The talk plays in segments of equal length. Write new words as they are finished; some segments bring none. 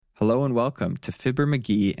Hello and welcome to Fibber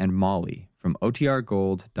McGee and Molly from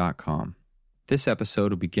OTRGold.com. This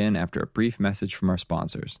episode will begin after a brief message from our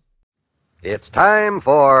sponsors. It's time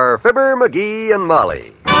for Fibber McGee and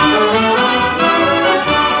Molly.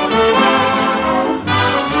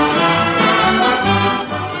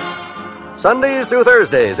 Sundays through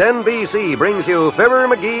Thursdays, NBC brings you Fibber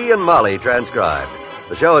McGee and Molly transcribed.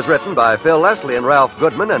 The show is written by Phil Leslie and Ralph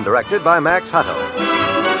Goodman and directed by Max Hutto.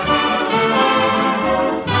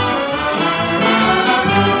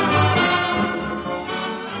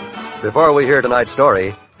 Before we hear tonight's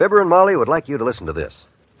story, Fibber and Molly would like you to listen to this.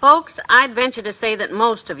 Folks, I'd venture to say that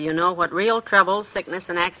most of you know what real trouble, sickness,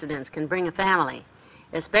 and accidents can bring a family,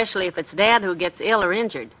 especially if it's Dad who gets ill or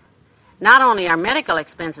injured. Not only are medical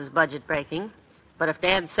expenses budget-breaking, but if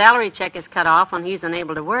Dad's salary check is cut off when he's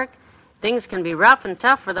unable to work, things can be rough and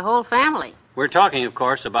tough for the whole family. We're talking, of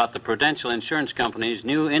course, about the Prudential Insurance Company's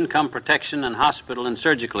new income protection and hospital and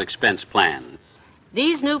surgical expense plan.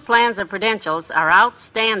 These new plans of Prudential's are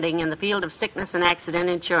outstanding in the field of sickness and accident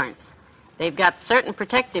insurance. They've got certain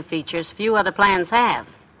protective features few other plans have.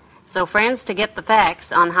 So, friends, to get the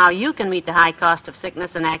facts on how you can meet the high cost of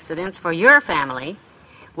sickness and accidents for your family,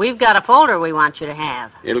 we've got a folder we want you to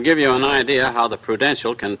have. It'll give you an idea how the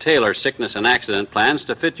Prudential can tailor sickness and accident plans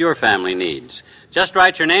to fit your family needs. Just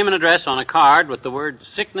write your name and address on a card with the word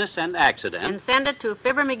sickness and accident. And send it to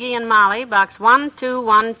Fibber McGee and Molly, Box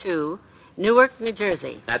 1212, Newark, New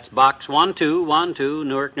Jersey. That's Box 1212,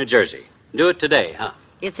 Newark, New Jersey. Do it today, huh?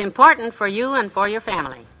 It's important for you and for your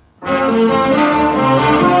family.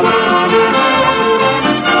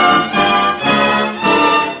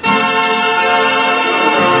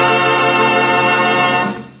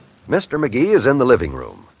 Mr. McGee is in the living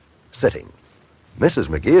room, sitting. Mrs.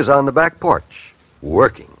 McGee is on the back porch,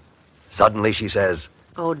 working. Suddenly she says,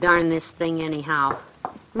 "Oh, darn this thing anyhow.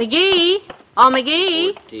 McGee! Oh,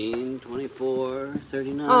 McGee!" 14, 24,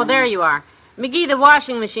 39. Oh, there you are. McGee, the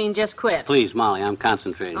washing machine just quit. Please, Molly, I'm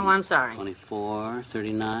concentrating. Oh, I'm sorry. 24,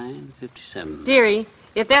 39, 57. Dearie,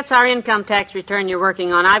 if that's our income tax return you're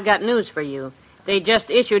working on, I've got news for you. They just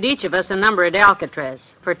issued each of us a number at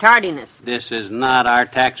Alcatraz for tardiness. This is not our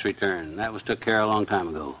tax return. That was took care of a long time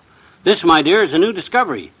ago. This, my dear, is a new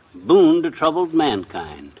discovery. Boon to troubled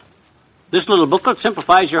mankind. This little booklet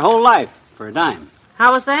simplifies your whole life for a dime.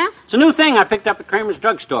 How was that? It's a new thing I picked up at Kramer's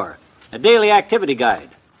drugstore. A daily activity guide,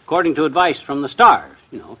 according to advice from the stars.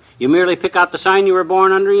 You merely pick out the sign you were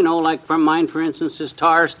born under, like from mine, for instance, is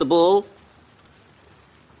Taurus the bull.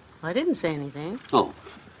 I didn't say anything. Oh.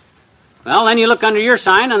 Well, then you look under your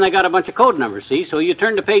sign, and they got a bunch of code numbers, see? So you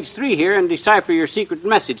turn to page 3 here and decipher your secret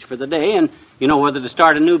message for the day, and you know whether to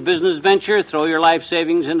start a new business venture, throw your life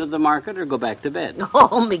savings into the market, or go back to bed.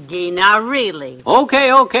 Oh, McGee, now really.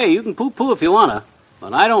 Okay, you can poo-poo if you want to,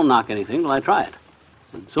 but I don't knock anything till I try it.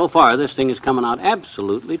 And so far, this thing is coming out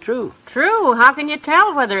absolutely true. True? How can you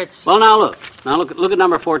tell whether it's... Well, now look. Look at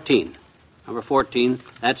number 14. Number 14,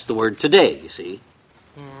 that's the word today, you see.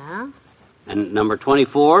 Yeah? And number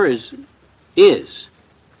 24 is.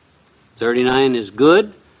 39 is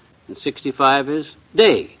good, and 65 is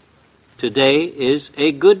day. Today is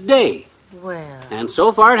a good day. Well... And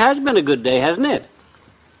so far it has been a good day, hasn't it?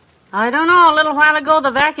 I don't know. A little while ago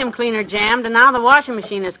the vacuum cleaner jammed, and now the washing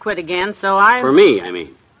machine has quit again, so For me, I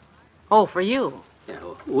mean. Oh, for you. Yeah,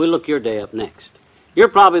 we'll look your day up next. You're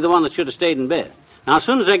probably the one that should have stayed in bed. Now, as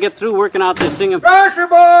soon as I get through working out this thing of... Grocer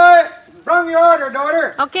boy! Brung your order,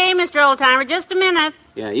 daughter. Okay, Mr. Oldtimer, just a minute.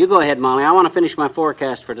 Yeah, you go ahead, Molly. I want to finish my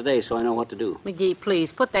forecast for today so I know what to do. McGee,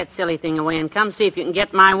 please, put that silly thing away and come see if you can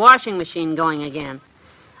get my washing machine going again.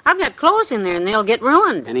 I've got clothes in there and they'll get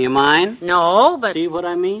ruined. Any of mine? No, but... See what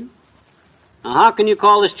I mean? Now, how can you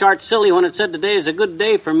call this chart silly when it said today is a good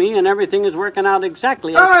day for me and everything is working out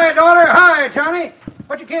exactly as... Hi, daughter. Hi, Johnny.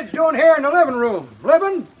 What you kids doing here in the living room?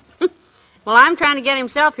 Living? Well, I'm trying to get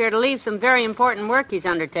himself here to leave some very important work he's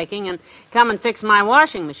undertaking and come and fix my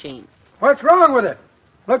washing machine. What's wrong with it?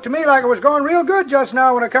 Looked to me like it was going real good just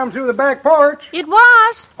now when I come through the back porch. It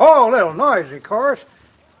was. Oh, a little noisy, of course.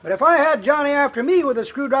 But if I had Johnny after me with a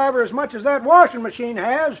screwdriver as much as that washing machine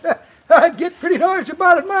has, I'd get pretty noisy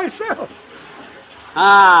about it myself.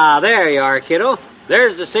 Ah, there you are, kiddo.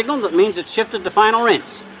 There's the signal that means it's shifted to final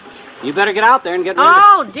rinse. You better get out there and get ready.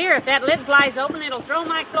 Oh, dear, if that lid flies open, it'll throw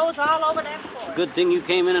my clothes all over that floor. Good thing you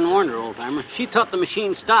came in and warned her, old-timer. She thought the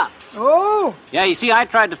machine stopped. Oh? Yeah, you see, I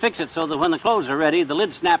tried to fix it so that when the clothes are ready, the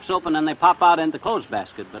lid snaps open and they pop out into the clothes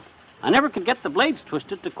basket, but I never could get the blades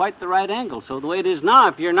twisted to quite the right angle. So the way it is now,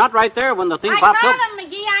 if you're not right there when the thing pops up... I caught him,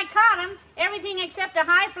 McGee, I caught him. Everything except a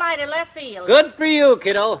high fly to left field. Good for you,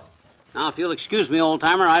 kiddo. Now, if you'll excuse me,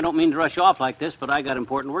 old-timer, I don't mean to rush off like this, but I got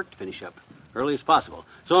important work to finish up. early as possible.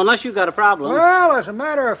 So unless you've got a problem... Well, as a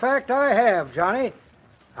matter of fact, I have, Johnny.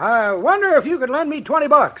 I wonder if you could lend me $20.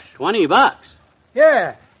 $20?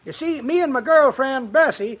 Yeah. You see, me and my girlfriend,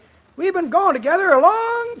 Bessie, we've been going together a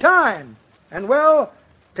long time. And, well,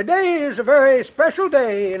 today is a very special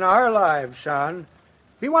day in our lives, son.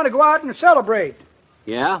 We want to go out and celebrate.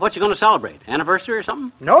 Yeah? What you going to celebrate? Anniversary or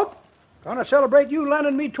something? Nope. Going to celebrate you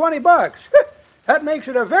lending me $20. That makes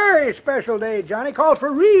it a very special day, Johnny. Calls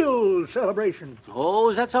for real celebration. Oh,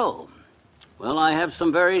 is that so? Well, I have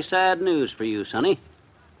some very sad news for you, Sonny.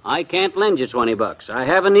 I can't lend you $20. I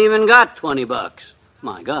haven't even got $20.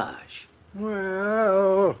 My gosh.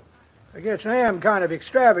 Well, I guess I am kind of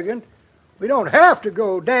extravagant. We don't have to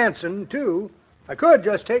go dancing, too. I could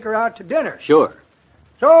just take her out to dinner. Sure.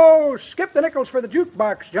 So, skip the nickels for the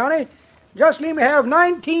jukebox, Johnny. Just let me have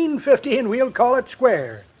 1950 and we'll call it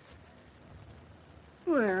square.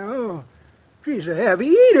 Well, she's a heavy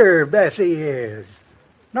eater, Bessie is.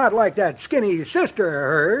 Not like that skinny sister of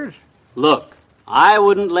hers. Look, I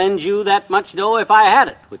wouldn't lend you that much dough if I had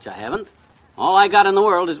it, which I haven't. All I got in the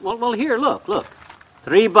world is, well, here, look.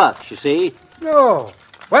 $3, you see? No.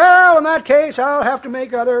 Well, in that case, I'll have to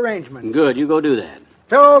make other arrangements. Good, you go do that.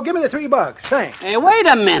 So, give me the $3. Thanks. Hey, wait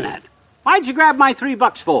a minute. Why'd you grab my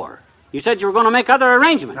 $3 for? You said you were going to make other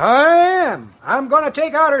arrangements. I am. I'm going to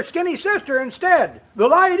take out her skinny sister instead, the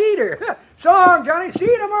light eater. So long, Johnny. See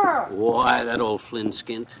you tomorrow. Why, that old Flynn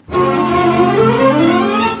skint.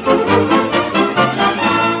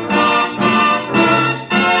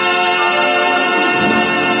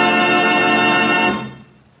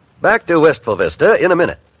 Back to Wistful Vista in a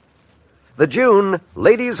minute. The June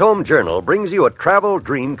Ladies' Home Journal brings you a travel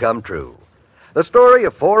dream come true. The story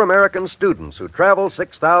of 4 American students who traveled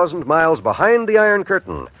 6,000 miles behind the Iron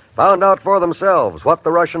Curtain, found out for themselves what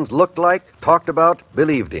the Russians looked like, talked about,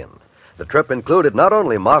 believed in. The trip included not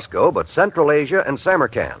only Moscow, but Central Asia and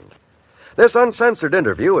Samarkand. This uncensored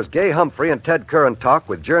interview, as Gay Humphrey and Ted Curran talk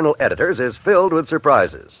with Journal editors, is filled with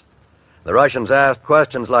surprises. The Russians asked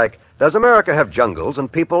questions like, does America have jungles and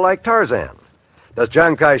people like Tarzan? Does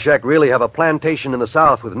Chiang Kai-shek really have a plantation in the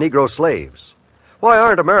South with Negro slaves? Why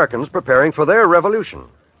aren't Americans preparing for their revolution?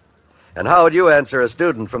 And how would you answer a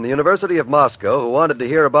student from the University of Moscow who wanted to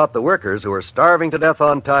hear about the workers who are starving to death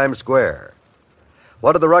on Times Square?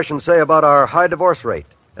 What did the Russians say about our high divorce rate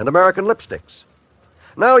and American lipsticks?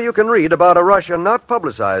 Now you can read about a Russia not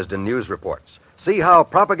publicized in news reports. See how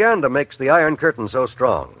propaganda makes the Iron Curtain so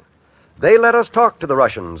strong. They Let Us Talk to the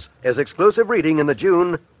Russians is exclusive reading in the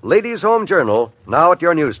June Ladies' Home Journal, now at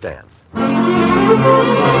your newsstand.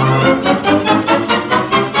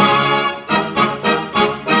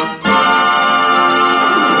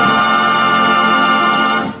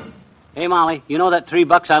 Hey, Molly, you know that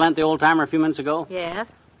 $3 I lent the old-timer a few minutes ago? Yes?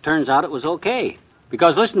 Turns out it was okay.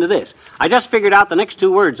 Because listen to this. I just figured out the next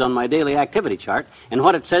 2 words on my daily activity chart, and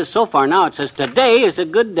what it says so far now, it says, today is a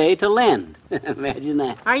good day to lend. Imagine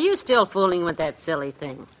that. Are you still fooling with that silly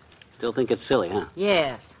thing? Still think it's silly, huh?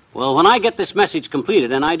 Yes. Well, when I get this message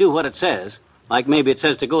completed and I do what it says, like maybe it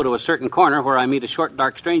says to go to a certain corner where I meet a short,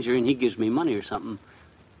 dark stranger and he gives me money or something,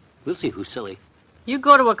 we'll see who's silly. You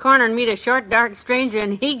go to a corner and meet a short, dark stranger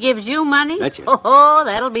and he gives you money? Betcha. Oh,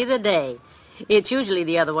 that'll be the day. It's usually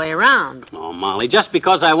the other way around. Oh, Molly, just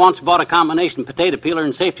because I once bought a combination potato peeler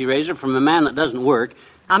and safety razor from a man that doesn't work...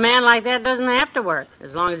 A man like that doesn't have to work,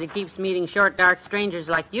 as long as he keeps meeting short, dark strangers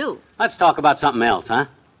like you. Let's talk about something else, huh?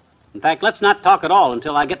 In fact, let's not talk at all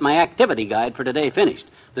until I get my activity guide for today finished.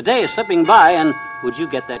 The day is slipping by, and would you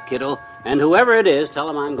get that, kiddo? And whoever it is, tell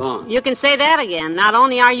him I'm gone. You can say that again. Not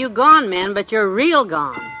only are you gone, men, but you're real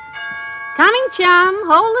gone. Coming, chum.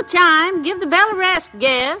 Hold the chime. Give the bell a rest,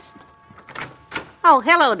 guest. Oh,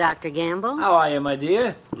 hello, Dr. Gamble. How are you, my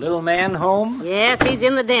dear? Little man home? Yes, he's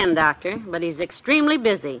in the den, Doctor, but he's extremely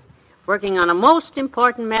busy, working on a most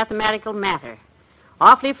important mathematical matter.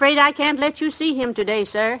 Awfully afraid I can't let you see him today,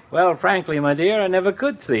 sir. Well, frankly, my dear, I never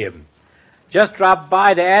could see him. Just dropped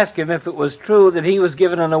by to ask him if it was true that he was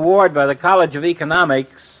given an award by the College of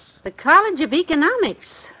Economics. The College of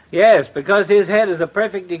Economics? Yes, because his head is a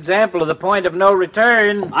perfect example of the point of no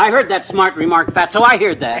return. I heard that smart remark, Fatso. I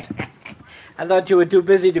heard that. I thought you were too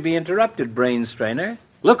busy to be interrupted, brain strainer.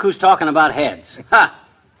 Look who's talking about heads. Ha!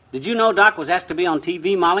 Did you know Doc was asked to be on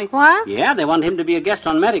TV, Molly? What? Yeah, they wanted him to be a guest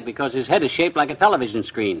on Medic because his head is shaped like a television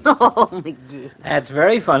screen. Oh, McGee. That's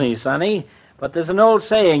very funny, Sonny. But there's an old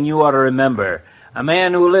saying you ought to remember. A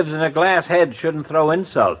man who lives in a glass head shouldn't throw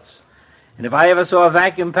insults. And if I ever saw a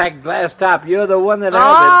vacuum-packed glass top, you're the one that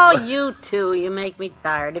Oh, has it. you two. You make me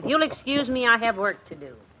tired. If you'll excuse me, I have work to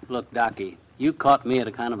do. Look, Docky, you caught me at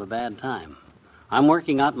a kind of a bad time. I'm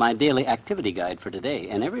working out my daily activity guide for today,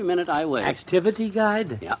 and every minute I waste... Activity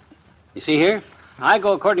guide? Yeah. You see here? I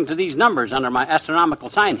go according to these numbers under my astronomical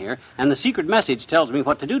sign here, and the secret message tells me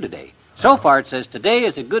what to do today. So far, it says today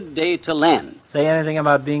is a good day to lend. Say anything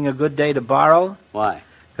about being a good day to borrow? Why?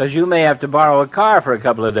 Because you may have to borrow a car for a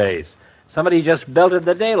couple of days. Somebody just belted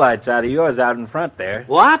the daylights out of yours out in front there.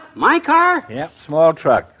 What? My car? Yep, small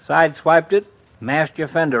truck. Side-swiped it, mashed your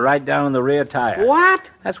fender right down in the rear tire. What?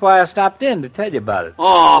 That's why I stopped in to tell you about it.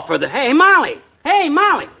 Oh, for the... Hey, Molly! Hey,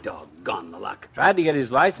 Molly! Doggone the luck. Tried to get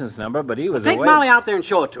his license number, but he was Take away. Molly out there and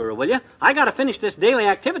show it to her, will you? I got to finish this daily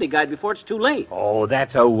activity guide before it's too late. Oh,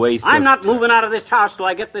 that's a waste I'm of not time. moving out of this house till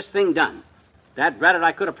I get this thing done. Dad-bratted,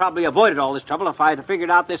 I could have probably avoided all this trouble if I had figured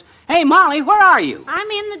out this... Hey, Molly, where are you? I'm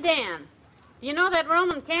in the den. You know that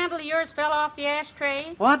Roman candle of yours fell off the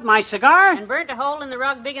ashtray? What, my cigar? And burnt a hole in the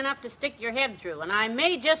rug big enough to stick your head through, and I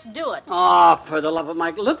may just do it. Oh, for the love of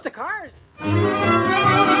Mike. Look, the cars.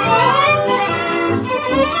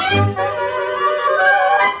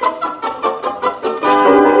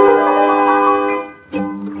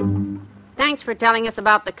 Thanks for telling us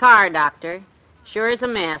about the car, Doctor. Sure is a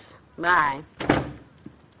mess. Bye.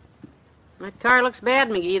 That car looks bad,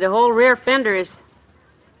 McGee. The whole rear fender is...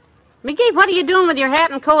 McGee, what are you doing with your hat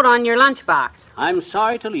and coat on your lunchbox? I'm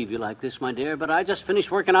sorry to leave you like this, my dear, but I just finished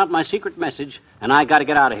working out my secret message, and I got to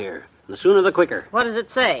get out of here. The sooner the quicker. What does it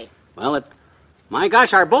say? Well, my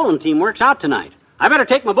gosh, our bowling team works out tonight. I better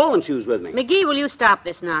take my bowling shoes with me. McGee, will you stop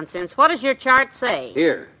this nonsense? What does your chart say?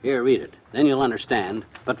 Here, read it. Then you'll understand.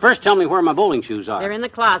 But first tell me where my bowling shoes are. They're in the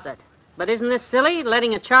closet. But isn't this silly,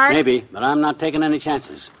 letting a chart... Maybe, but I'm not taking any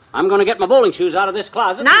chances. I'm going to get my bowling shoes out of this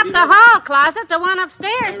closet. Not the hall closet, the one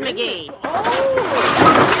upstairs, McGee.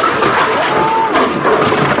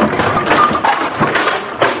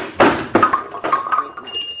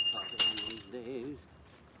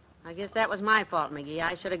 I guess that was my fault, McGee.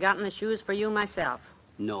 I should have gotten the shoes for you myself.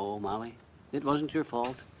 No, Molly. It wasn't your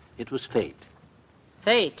fault. It was fate.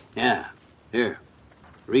 Fate? Yeah. Here.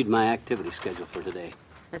 Read my activity schedule for today.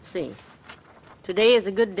 Let's see. Today is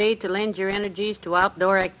a good day to lend your energies to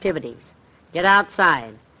outdoor activities. Get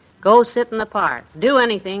outside. Go sit in the park. Do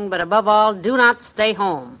anything, but above all, do not stay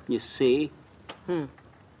home. You see? You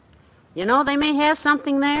know, they may have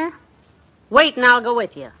something there. Wait, and I'll go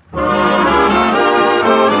with you.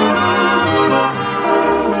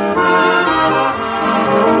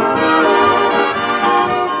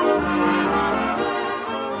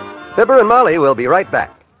 Fibber and Molly will be right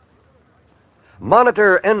back.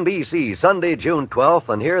 Monitor NBC Sunday, June 12th,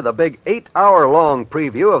 and hear the big 8-hour-long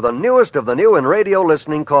preview of the newest of the new in radio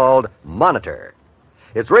listening called Monitor.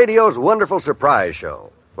 It's radio's wonderful surprise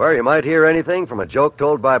show, where you might hear anything from a joke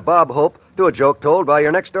told by Bob Hope to a joke told by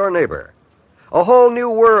your next-door neighbor. A whole new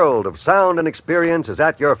world of sound and experience is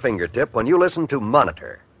at your fingertip when you listen to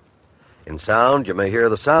Monitor. In sound, you may hear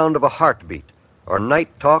the sound of a heartbeat or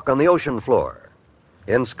night talk on the ocean floor.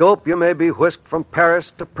 In scope, you may be whisked from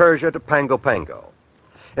Paris to Persia to Pango Pango.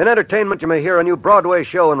 In entertainment, you may hear a new Broadway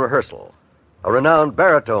show in rehearsal, a renowned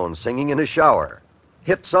baritone singing in his shower,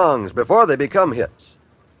 hit songs before they become hits.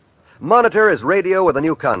 Monitor is radio with a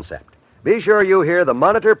new concept. Be sure you hear the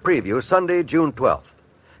Monitor preview Sunday, June 12th.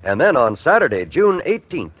 And then on Saturday, June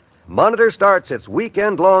 18th, Monitor starts its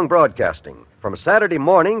weekend-long broadcasting from Saturday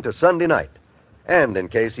morning to Sunday night. And in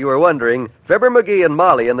case you were wondering, Fibber McGee and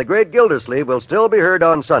Molly and the Great Gildersleeve will still be heard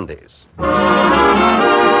on Sundays.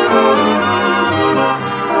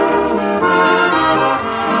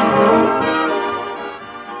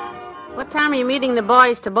 What time are you meeting the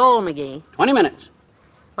boys to bowl, McGee? 20 minutes.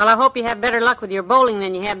 Well, I hope you have better luck with your bowling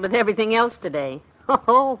than you had with everything else today.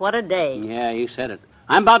 Oh, what a day. Yeah, you said it.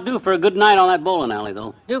 I'm about due for a good night on that bowling alley,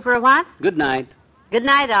 though. Due for a what? Good night. Good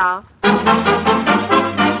night, all.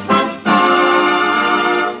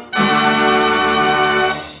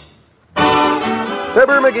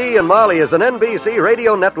 Fibber McGee and Molly is an NBC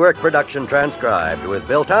Radio Network production transcribed, with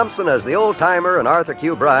Bill Thompson as the old-timer and Arthur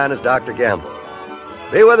Q. Bryan as Dr. Gamble.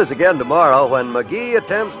 Be with us again tomorrow when McGee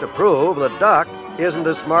attempts to prove that Doc isn't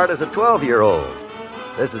as smart as a 12-year-old.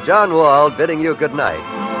 This is John Wald bidding you good night.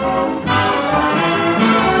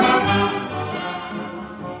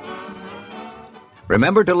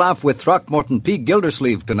 Remember to laugh with Throckmorton P.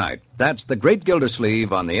 Gildersleeve tonight. That's the Great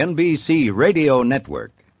Gildersleeve on the NBC Radio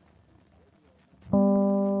Network.